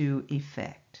into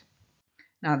effect.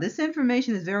 Now, this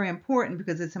information is very important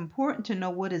because it's important to know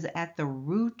what is at the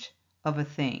root of a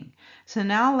thing. So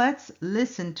now let's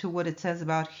listen to what it says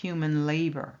about human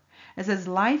labor. It says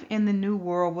life in the New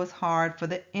World was hard for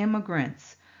the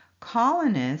immigrants.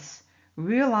 Colonists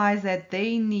realized that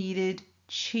they needed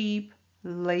cheap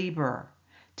labor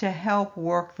to help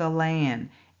work the land.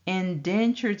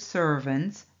 Indentured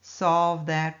servants solved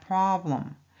that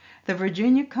problem. The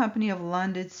Virginia Company of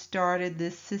London started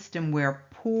this system where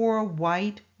poor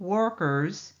white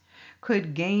workers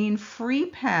could gain free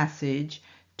passage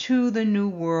to the New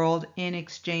World in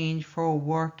exchange for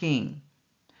working.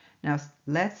 Now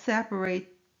let's separate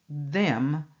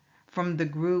them from the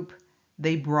group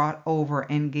they brought over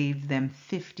and gave them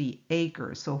 50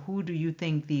 acres. So who do you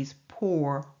think these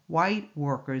poor white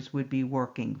workers would be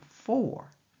working for?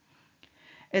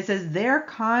 It says their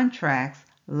contracts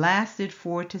lasted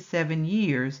 4 to 7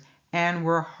 years and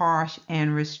were harsh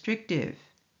and restrictive.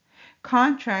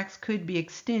 Contracts could be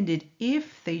extended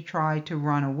if they tried to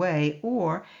run away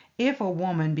or if a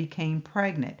woman became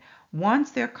pregnant. Once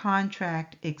their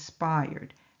contract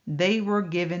expired, they were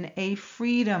given a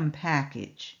freedom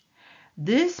package.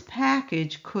 This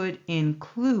package could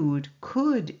include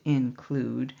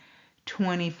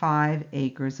 25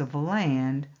 acres of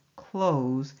land,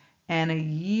 clothes, and a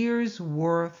year's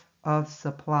worth of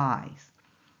supplies.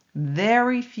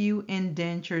 Very few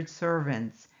indentured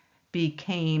servants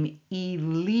became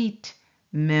elite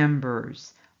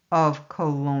members of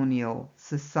colonial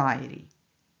society.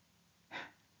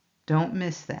 Don't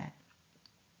miss that.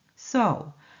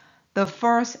 So, the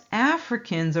first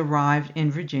Africans arrived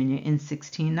in Virginia in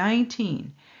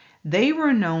 1619. They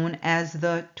were known as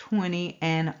the 20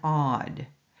 and Odd.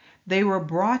 They were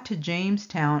brought to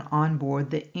Jamestown on board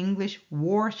the English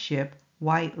warship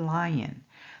White Lion.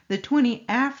 The 20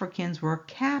 Africans were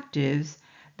captives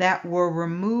that were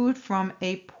removed from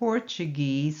a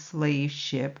Portuguese slave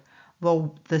ship,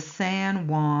 the San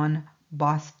Juan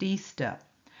Bautista.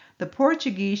 The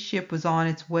Portuguese ship was on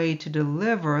its way to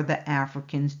deliver the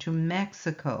Africans to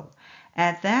Mexico.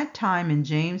 At that time in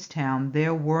Jamestown,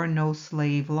 there were no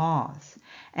slave laws,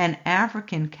 and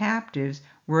African captives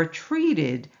were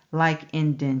treated like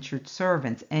indentured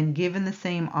servants and given the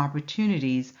same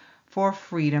opportunities for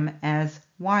freedom as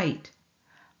white.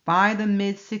 By the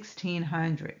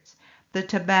mid-1600s, the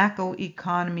tobacco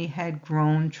economy had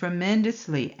grown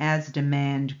tremendously. As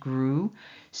demand grew,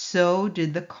 so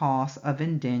did the cost of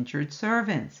indentured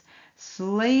servants.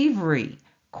 Slavery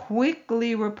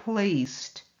quickly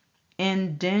replaced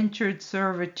indentured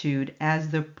servitude as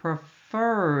the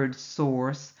preferred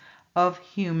source of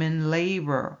human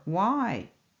labor. Why?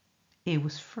 It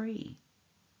was free.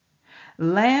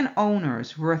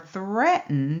 Landowners were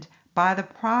threatened by the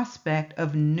prospect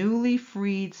of newly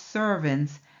freed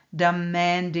servants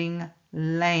demanding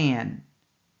land.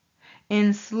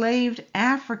 Enslaved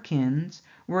Africans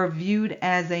were viewed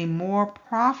as a more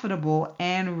profitable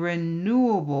and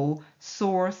renewable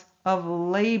source of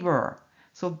labor.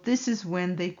 So this is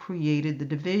when they created the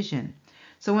division.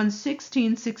 So in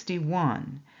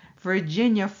 1661,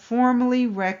 Virginia formally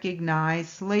recognized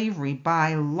slavery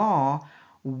by law.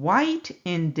 White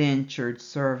indentured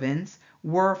servants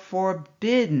were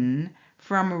forbidden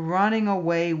from running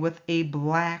away with a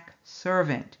black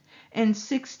servant. In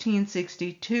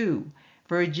 1662,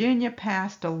 Virginia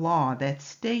passed a law that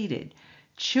stated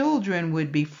children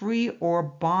would be free or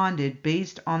bonded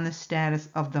based on the status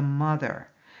of the mother.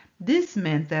 This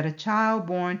meant that a child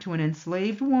born to an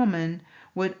enslaved woman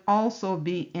would also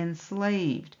be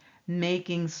enslaved,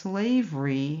 making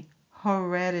slavery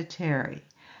hereditary.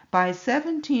 By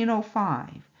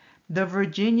 1705, the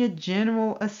Virginia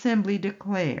General Assembly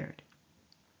declared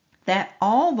that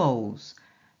all those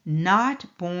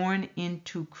not born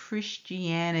into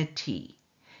Christianity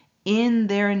in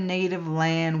their native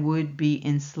land would be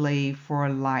enslaved for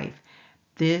life.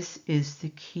 This is the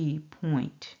key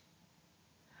point.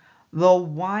 The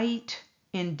white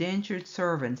indentured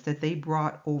servants that they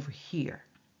brought over here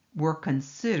were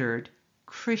considered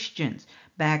Christians.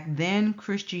 Back then,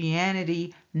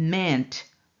 Christianity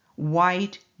meant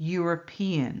white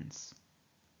Europeans,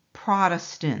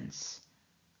 Protestants.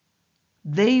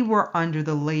 They were under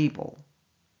the label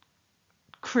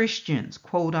Christians,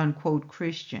 quote unquote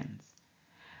Christians.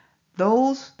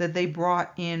 Those that they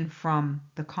brought in from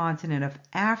the continent of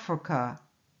Africa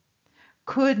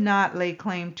could not lay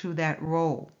claim to that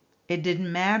role. It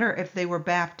didn't matter if they were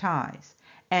baptized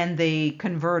and they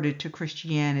converted to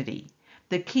Christianity.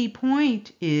 The key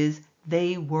point is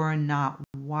they were not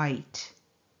white.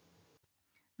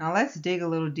 Now let's dig a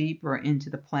little deeper into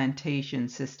the plantation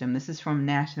system. This is from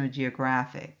National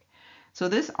Geographic. So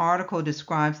this article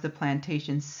describes the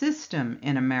plantation system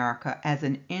in America as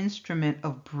an instrument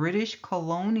of British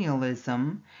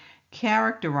colonialism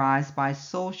characterized by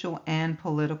social and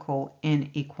political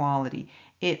inequality.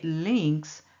 It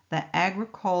links the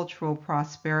agricultural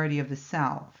prosperity of the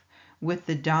South with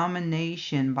the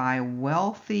domination by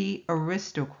wealthy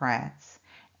aristocrats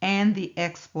and the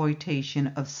exploitation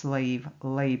of slave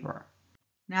labor.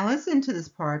 Now listen to this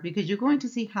part because you're going to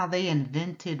see how they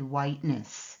invented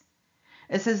whiteness.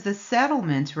 It says the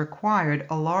settlements required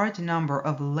a large number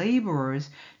of laborers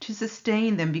to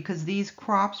sustain them because these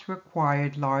crops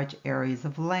required large areas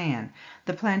of land.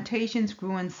 The plantations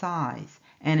grew in size,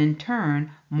 and in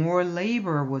turn, more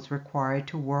labor was required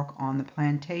to work on the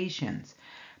plantations.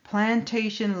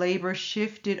 Plantation labor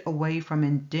shifted away from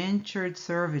indentured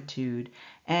servitude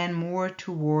and more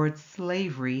towards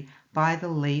slavery by the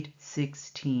late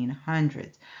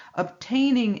 1600s.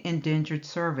 Obtaining indentured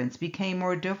servants became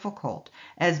more difficult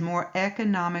as more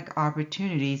economic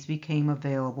opportunities became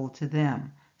available to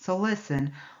them. So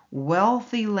listen,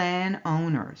 wealthy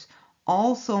landowners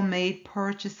also made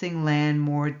purchasing land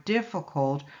more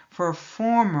difficult for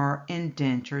former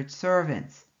indentured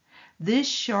servants. This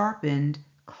sharpened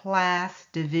class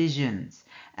divisions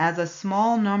as a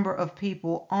small number of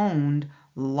people owned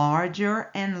larger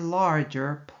and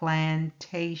larger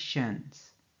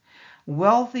plantations.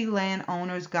 Wealthy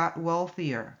landowners got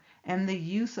wealthier and the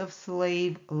use of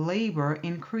slave labor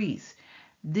increased.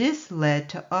 This led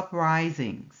to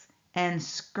uprisings and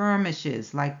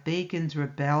skirmishes like Bacon's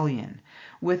Rebellion,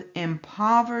 with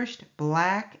impoverished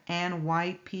black and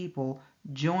white people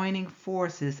joining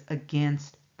forces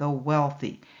against the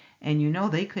wealthy. And you know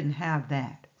they couldn't have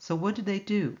that. So what did they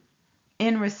do?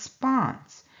 In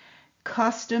response,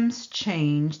 customs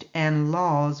changed and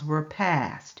laws were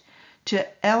passed to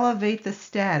elevate the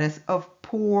status of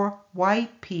poor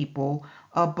white people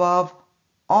above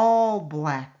all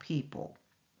black people.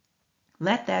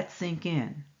 Let that sink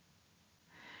in.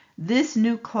 This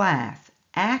new class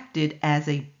acted as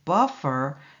a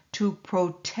buffer to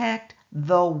protect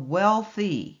the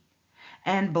wealthy,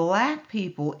 and black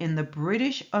people in the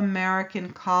British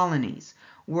American colonies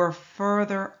were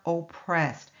further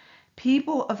oppressed.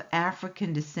 People of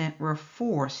African descent were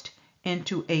forced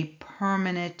into a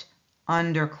permanent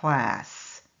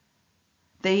underclass.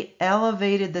 They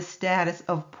elevated the status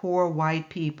of poor white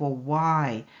people.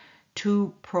 Why?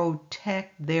 To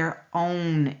protect their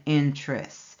own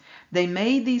interests. They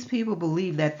made these people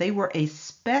believe that they were a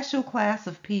special class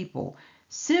of people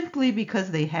simply because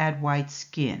they had white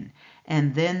skin,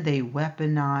 and then they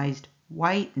weaponized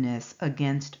whiteness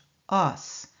against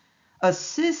us. A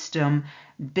system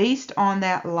based on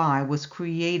that lie was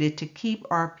created to keep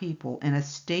our people in a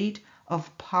state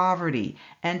of poverty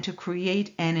and to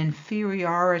create an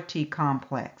inferiority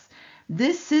complex.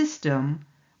 This system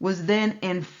was then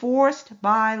enforced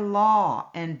by law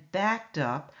and backed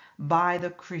up by the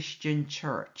Christian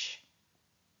church.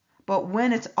 But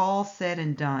when it's all said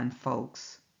and done,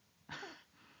 folks,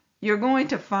 you're going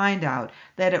to find out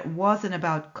that it wasn't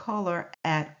about color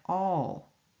at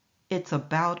all. It's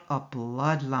about a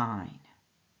bloodline.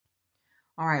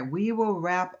 All right, we will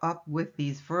wrap up with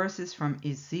these verses from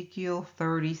Ezekiel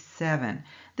 37.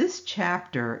 This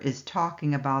chapter is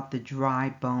talking about the dry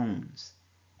bones.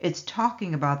 It's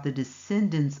talking about the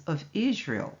descendants of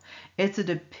Israel. It's a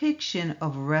depiction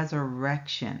of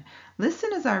resurrection.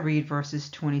 Listen as I read verses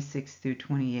 26 through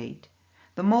 28.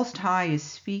 The Most High is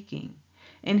speaking,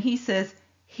 and he says,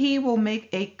 He will make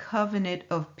a covenant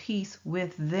of peace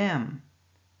with them,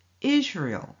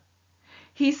 Israel.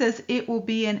 He says it will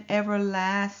be an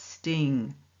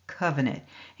everlasting covenant.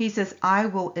 He says, I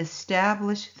will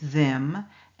establish them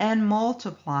and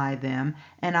multiply them,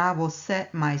 and I will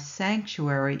set my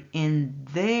sanctuary in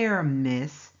their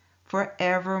midst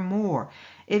forevermore.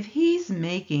 If he's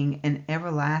making an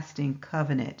everlasting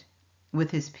covenant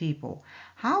with his people,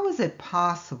 how is it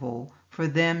possible for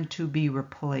them to be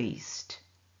replaced?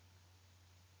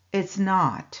 It's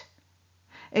not.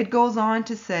 It goes on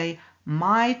to say,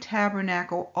 my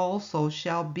tabernacle also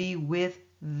shall be with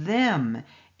them.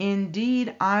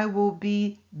 Indeed, I will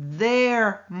be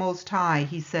their Most High,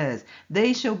 he says.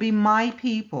 They shall be my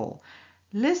people.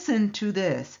 Listen to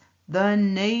this. The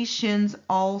nations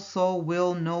also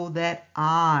will know that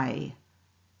I,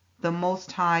 the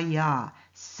Most High Yah,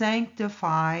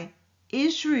 sanctify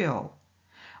Israel,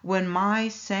 when my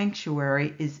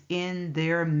sanctuary is in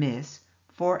their midst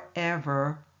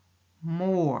forevermore.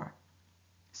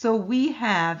 So we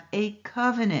have a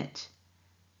covenant.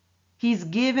 He's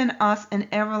given us an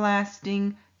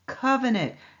everlasting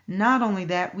covenant. Not only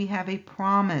that, we have a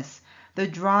promise. The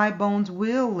dry bones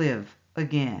will live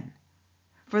again.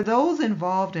 For those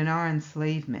involved in our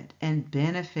enslavement and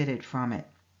benefited from it,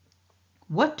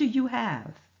 what do you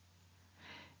have?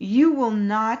 You will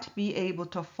not be able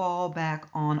to fall back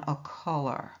on a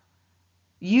color.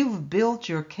 You've built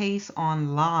your case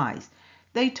on lies.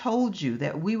 They told you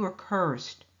that we were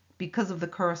cursed because of the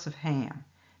curse of Ham.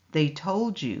 They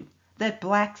told you that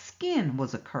black skin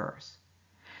was a curse.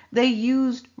 They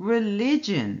used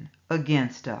religion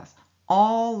against us.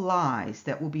 All lies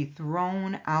that will be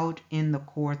thrown out in the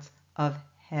courts of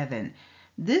heaven.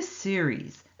 This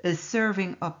series is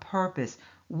serving a purpose.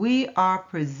 We are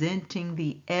presenting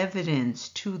the evidence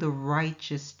to the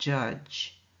righteous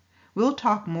judge. We'll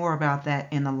talk more about that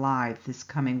in the live this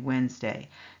coming Wednesday,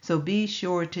 so be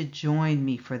sure to join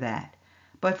me for that.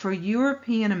 But for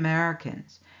European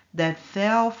Americans that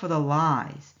fell for the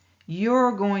lies,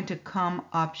 you're going to come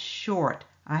up short.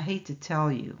 I hate to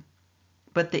tell you,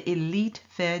 but the elite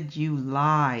fed you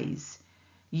lies.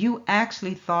 You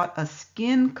actually thought a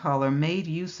skin color made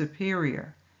you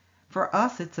superior. For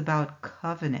us, it's about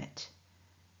covenant.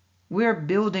 We're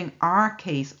building our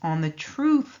case on the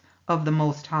truth of the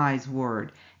Most High's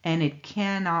word, and it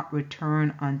cannot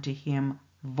return unto him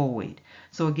void.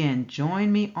 So again,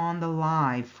 join me on the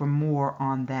live for more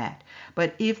on that.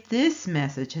 But if this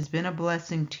message has been a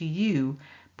blessing to you,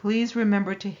 please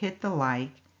remember to hit the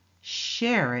like,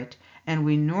 share it, and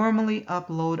we normally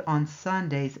upload on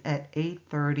Sundays at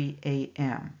 8:30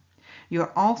 a.m.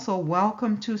 You're also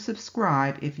welcome to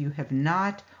subscribe if you have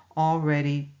not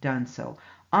already done so.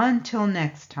 Until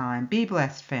next time, be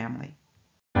blessed, family.